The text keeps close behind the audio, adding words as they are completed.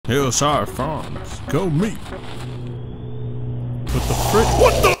Hillside Farms. Go meet. What the frick?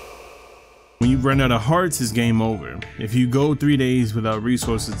 What the? When you run out of hearts, it's game over. If you go 3 days without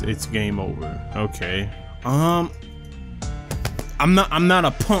resources, it's game over. Okay. I'm not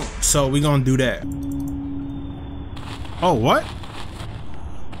a punk, so we gonna do that. Oh, what?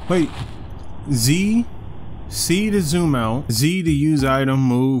 Wait. Z, C to zoom out, Z to use item,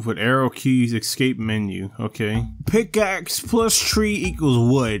 move with arrow keys, escape menu. Okay. Pickaxe plus tree equals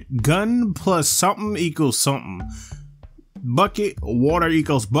wood. Gun plus something equals something. Bucket water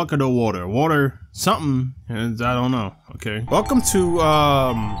equals bucket of water. Water something, and I don't know. Okay. Welcome to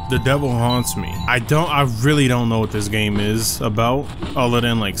The Devil Haunts Me. I really don't know what this game is about, other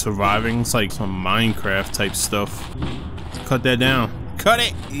than like surviving. It's like some Minecraft type stuff. Cut that down. Cut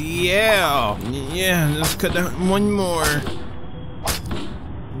it! Yeah! Yeah, let's cut that one more.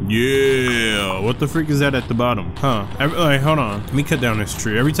 Yeah! What the freak is that at the bottom? Huh? Wait, hold on. Let me cut down this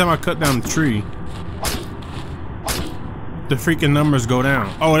tree. Every time I cut down the tree, the freaking numbers go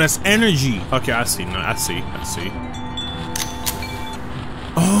down. Oh, that's energy. Okay, I see. No, I see.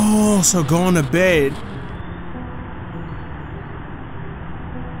 Oh, so going to bed.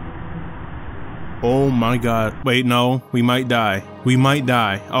 Oh my god. Wait, no. We might die. We might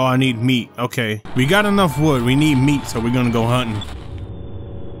die. Oh, I need meat. Okay. We got enough wood. We need meat, so we're gonna go hunting.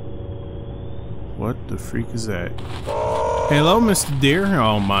 What the freak is that? Hello, Mr. Deer.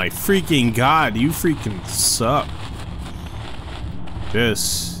 Oh my freaking god. You freaking suck.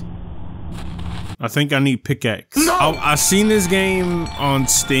 This. I think I need pickaxe. No! I seen this game on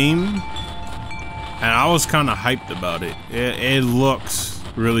Steam, and I was kind of hyped about it. It looks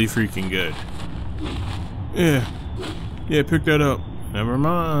really freaking good. Yeah, pick that up. Never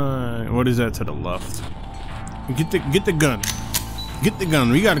mind. What is that to the left? Get the gun. Get the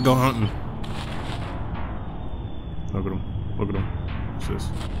gun. We gotta go hunting. Look at him. Look at him. What's this?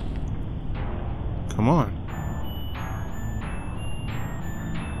 Come on.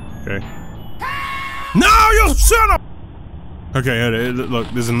 Okay. No, you son of. Okay, look,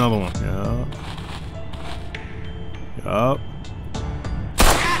 there's another one.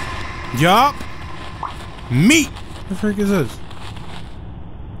 Yup. Meat. What the frick is this?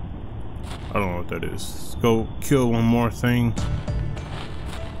 I don't know what that is. Let's go kill one more thing.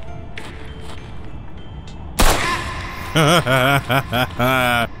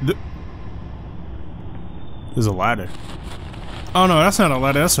 There's a ladder. Oh no, that's not a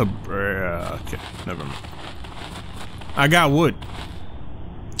ladder. That's a. Okay, never mind. I got wood.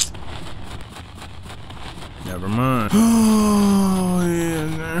 Never mind. Oh yeah.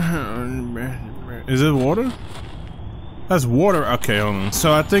 Is it water? That's water. Okay, hold on.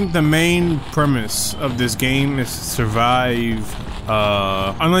 So I think the main premise of this game is to survive.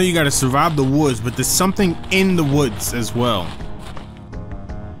 I know you gotta survive the woods, but there's something in the woods as well.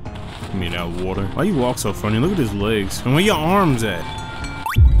 Give me that water. Why you walk so funny? Look at his legs. And where your arms at?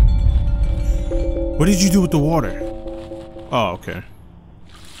 What did you do with the water? Oh, okay.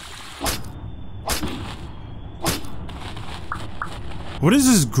 What is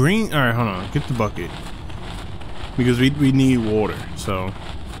this green? Alright, hold on. Get the bucket. Because we need water, so.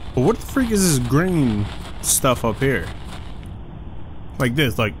 But what the freak is this green stuff up here? Like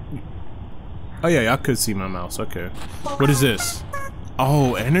this, like. Oh yeah, I could see my mouse. Okay. What is this?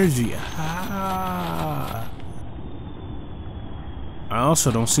 Oh, energy. Ah. I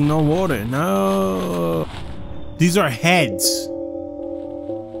also don't see no water. No. These are heads.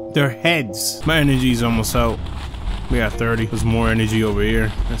 They're heads. My energy's almost out. We got 30. There's more energy over here.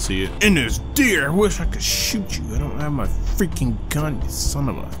 I see it. And there's deer. I wish I could shoot you. I don't have my freaking gun, you son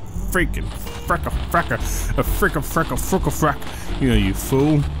of a freaking fracker. A frack. You know, you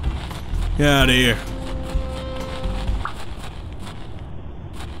fool. Get out of here.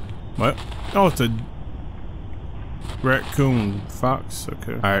 What? Oh, it's a raccoon fox.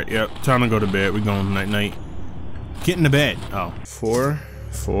 Okay. Alright, yep. Time to go to bed. We're going night. Get in the bed. Oh. 4,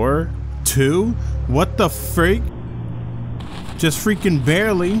 2. What the freak? Just freaking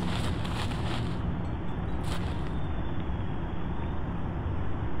barely.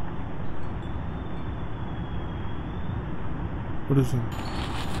 What is it?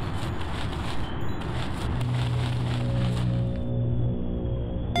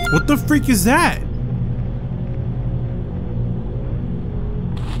 What the freak is that?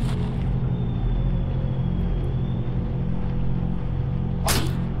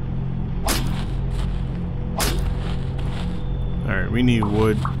 Alright, we need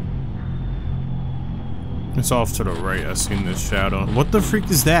wood. It's off to the right. I seen this shadow. What the freak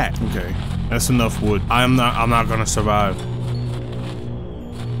is that? Okay, that's enough wood. I'm not gonna survive.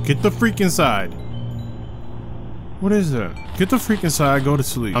 Get the freak inside. What is that? Get the freak inside, go to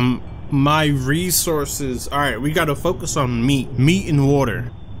sleep. My resources. Alright, we gotta focus on meat. Meat and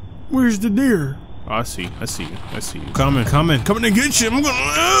water. Where's the deer? Oh, I see you. I see you. Coming to get you. I'm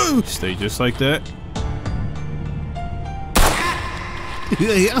gonna stay just like that.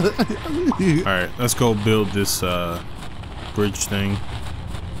 Alright, let's go build this bridge thing.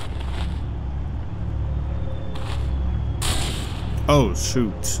 Oh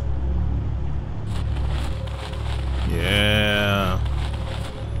shoot.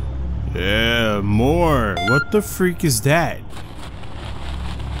 Yeah, more. What the freak is that?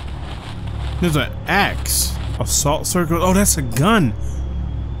 There's an axe, assault circle. Oh, that's a gun.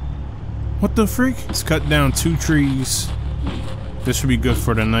 What the freak? Let's cut down 2 trees. This should be good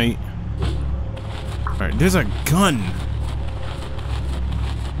for the night. Alright, there's a gun.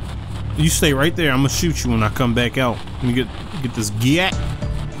 You stay right there. I'm gonna shoot you when I come back out. Let me get this gat.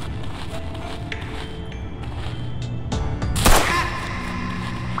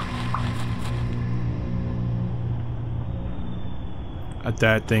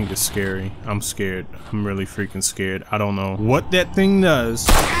 That thing is scary. I'm scared. I'm really freaking scared. I don't know what that thing does.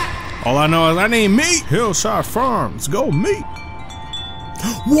 All I know is I need meat. Hillside Farms. Go meat.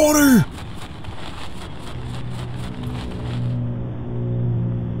 Water.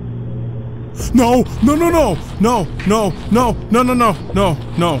 No.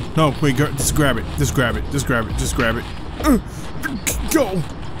 Wait, just grab it. Go.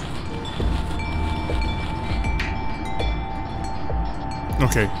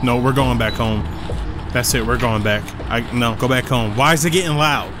 Okay, no, we're going back home. That's it, we're going back. No, go back home. Why is it getting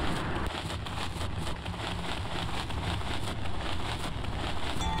loud?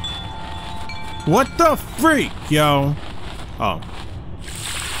 What the freak, yo? Oh.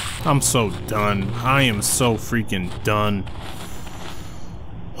 I'm so done. I am so freaking done.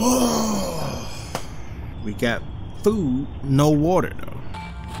 We got food, no water though.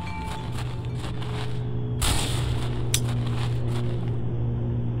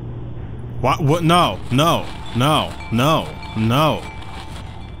 What? No.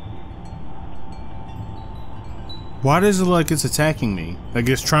 Why does it like it's attacking me? Like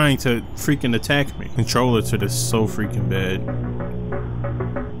it's trying to freaking attack me. Controller to this so freaking bad.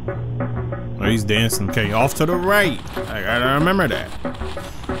 Oh, he's dancing. Okay, off to the right. I gotta remember that.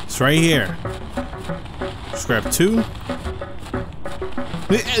 It's right here. Scrap 2.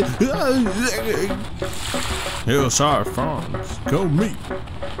 Hillside Farms. Go meat.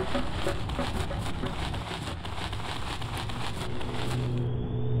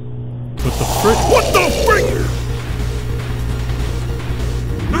 What the frick? What the frick?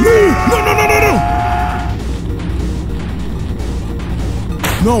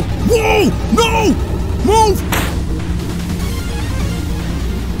 No! Whoa! No! Move!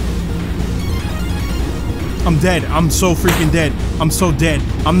 I'm dead. I'm so freaking dead. I'm so dead.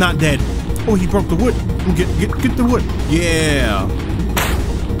 I'm not dead. Oh, he broke the wood. Get the wood. Yeah.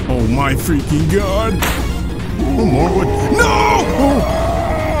 Oh my freaking god. Oh, more wood. No! Oh.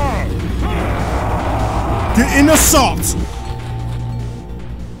 Get in the salt.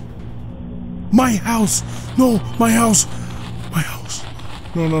 My house. No, my house. My house.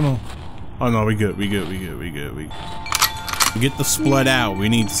 No. Oh no, we good. Get the split out. We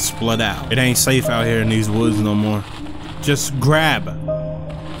need to split out. It ain't safe out here in these woods no more. Just grab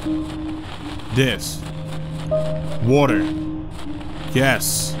this. Water.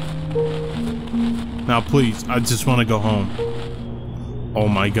 Yes. Now please, I just want to go home. Oh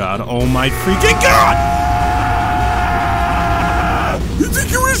my god. Oh my freaking god! You think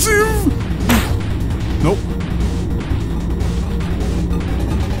you was him? Nope.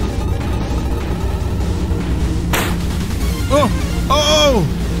 Oh!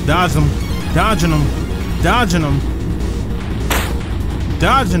 Dodge him. Dodging him.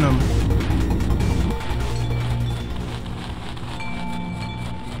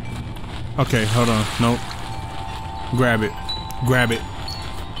 Okay, hold on. Nope. Grab it.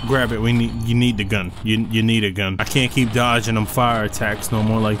 You need the gun. You need a gun. I can't keep dodging them fire attacks no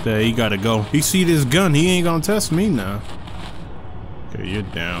more like that. He gotta go. He see this gun, he ain't gonna test me now. Okay, you're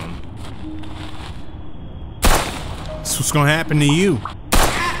down. That's what's gonna happen to you.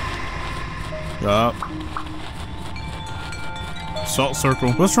 Yup. Salt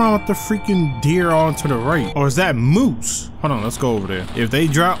circle. What's wrong with the freaking deer on to the right? Or is that moose? Hold on, let's go over there. If they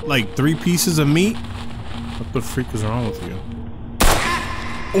drop like 3 pieces of meat, what the freak is wrong with you?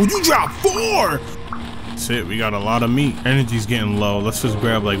 Oh, you dropped 4! That's it, we got a lot of meat. Energy's getting low. Let's just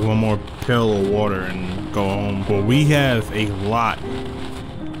grab like 1 more pill of water and go home. Well, we have a lot.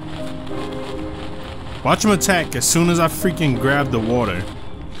 Watch him attack as soon as I freaking grab the water.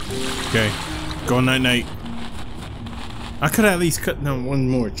 Okay, go night-night. I could at least cut down one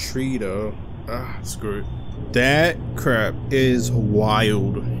more tree though. Ah, screw it. That crap is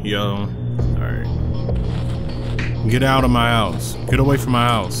wild, yo. Alright. Get out of my house. Get away from my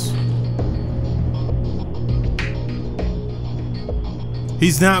house.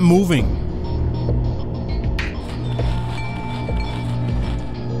 He's not moving.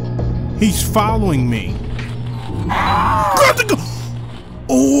 He's following me. Grab the gun!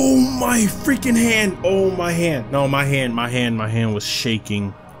 Oh my freaking hand! Oh my hand! No, my hand was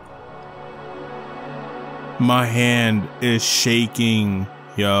shaking. My hand is shaking,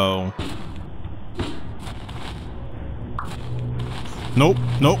 yo. Nope,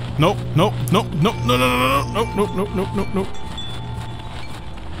 nope, nope, nope, nope, nope, no, no, no, no, nope, nope, nope, nope, nope.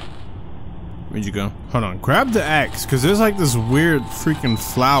 Where'd you go? Hold on, grab the axe, cause there's like this weird freaking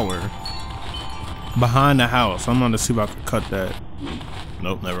flower behind the house. I'm gonna see if I can cut that.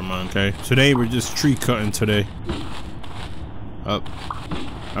 Nope, never mind. Okay, today we're just tree cutting today. Up.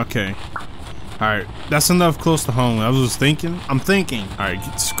 Okay. All right, that's enough close to home. I was just thinking. I'm thinking. All right,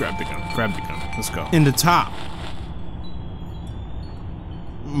 just grab the gun. Grab the gun. Let's go. In the top.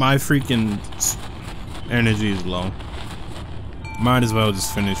 My freaking energy is low. Might as well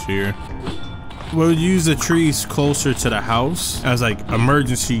just finish here. We'll use the trees closer to the house as like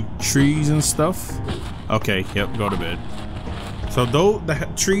emergency trees and stuff. Okay, yep, go to bed. So though the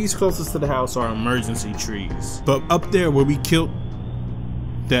trees closest to the house are emergency trees, but up there where we killed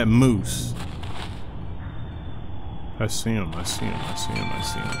that moose, I see him, I see him, I see him, I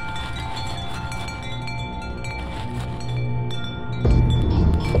see him.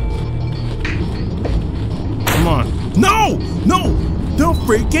 Come on. No! No! The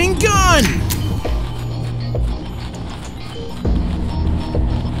freaking gun!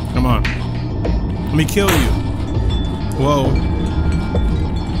 Come on. Let me kill you. Whoa.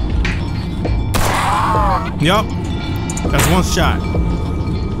 Yup. That's one shot.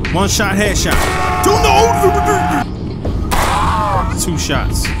 One shot headshot. No! Two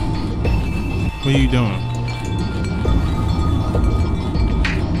shots. What are you doing?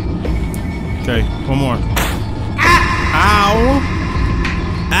 Okay, one more. Ow!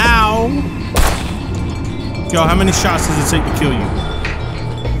 Ow! Yo, how many shots does it take to kill you?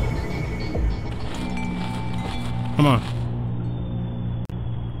 Come on.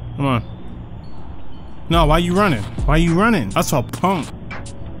 Come on. No, why you running? Why you running? That's a punk.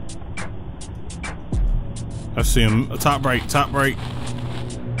 I see him. Top right, top right.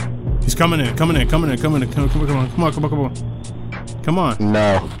 He's coming in, coming in, coming in, coming in. Come on, come on, come on, come on, come on. Come on.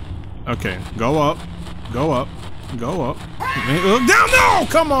 No. Okay, go up. Go up. Go up. Look down! No!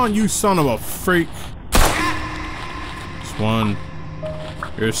 Come on, you son of a freak. Just one.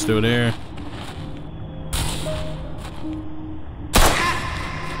 You're still there.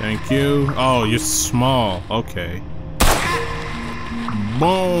 Thank you. Oh, you're small. Okay.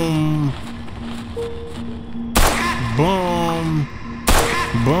 Boom. Boom.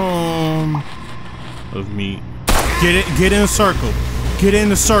 Boom. Of me. Get in a circle. Get in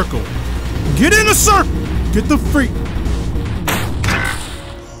the circle. Get in the circle. Get the freak.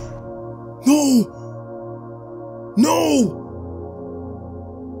 No. No.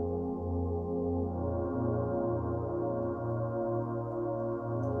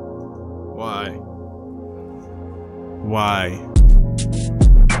 Why? Why?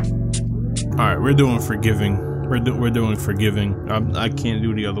 All right, we're doing forgiving. We're doing forgiving. I can't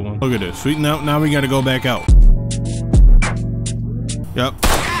do the other one. Look at this. Sweet. Now we got to go back out. Yep.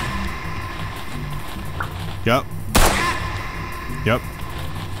 Yep. Yep.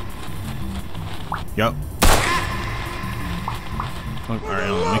 Yep.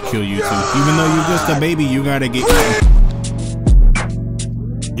 Alright, let me kill you too. Even though you're just a baby, you gotta get eaten.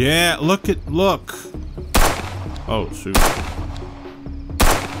 Yeah, look. Oh, shoot.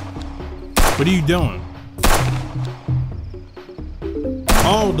 What are you doing?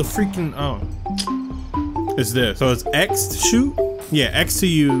 Oh, the freaking, oh. It's this. So it's X to shoot? Yeah, X to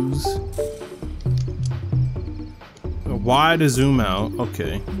use. Y to zoom out.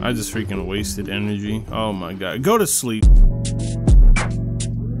 Okay, I just freaking wasted energy. Oh my god. Go to sleep.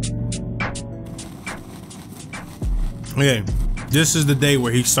 Okay, this is the day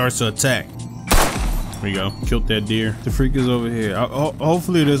where he starts to attack. There we go. Killed that deer. The freak is over here.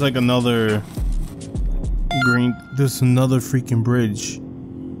 Hopefully there's like another green. There's another freaking bridge.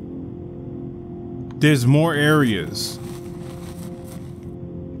 There's more areas.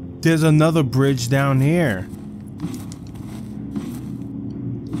 There's another bridge down here.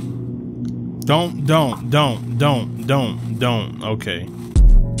 Don't. Okay.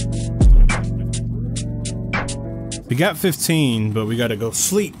 We got 15, but we gotta go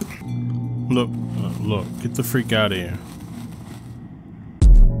sleep. Look, get the freak out of here.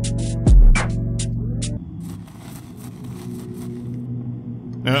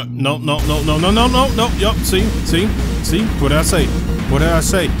 No. Yup. See. What did I say? What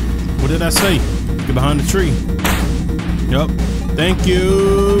did I say? Get behind the tree. Yup. Thank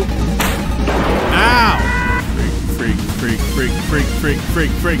you. Ow! Freak.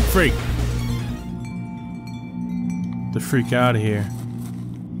 The freak out of here.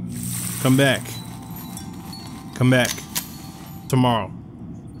 Come back.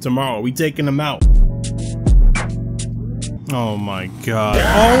 Tomorrow, we taking them out. Oh my god.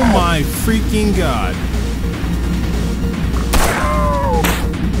 Oh my freaking god.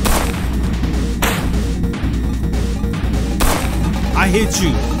 I hit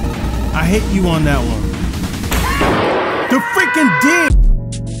you on that one. The freaking dick.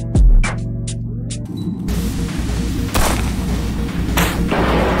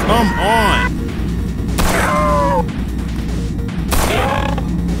 Come on.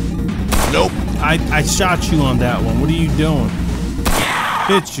 Nope. I shot you on that one. What are you doing?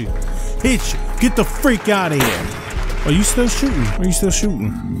 Hit you. Get the freak out of here. Are you still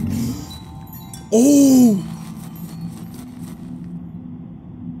shooting? Oh.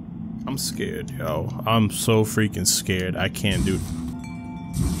 I'm scared, yo. I'm so freaking scared. I can't do it.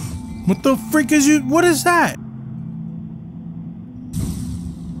 What the freak is you? What is that?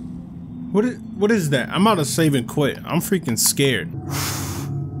 What is that? I'm about to save and quit. I'm freaking scared.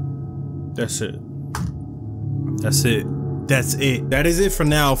 That's it. That is it for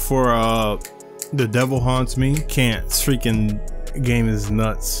now for The Devil Haunts Me. Can't. This freaking game is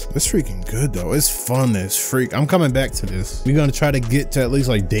nuts. It's freaking good though. It's fun as freak. I'm coming back to this. We're gonna try to get to at least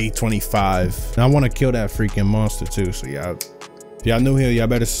like day 25. And I want to kill that freaking monster too. So y'all, if y'all new here, y'all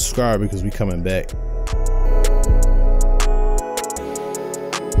better subscribe because we coming back.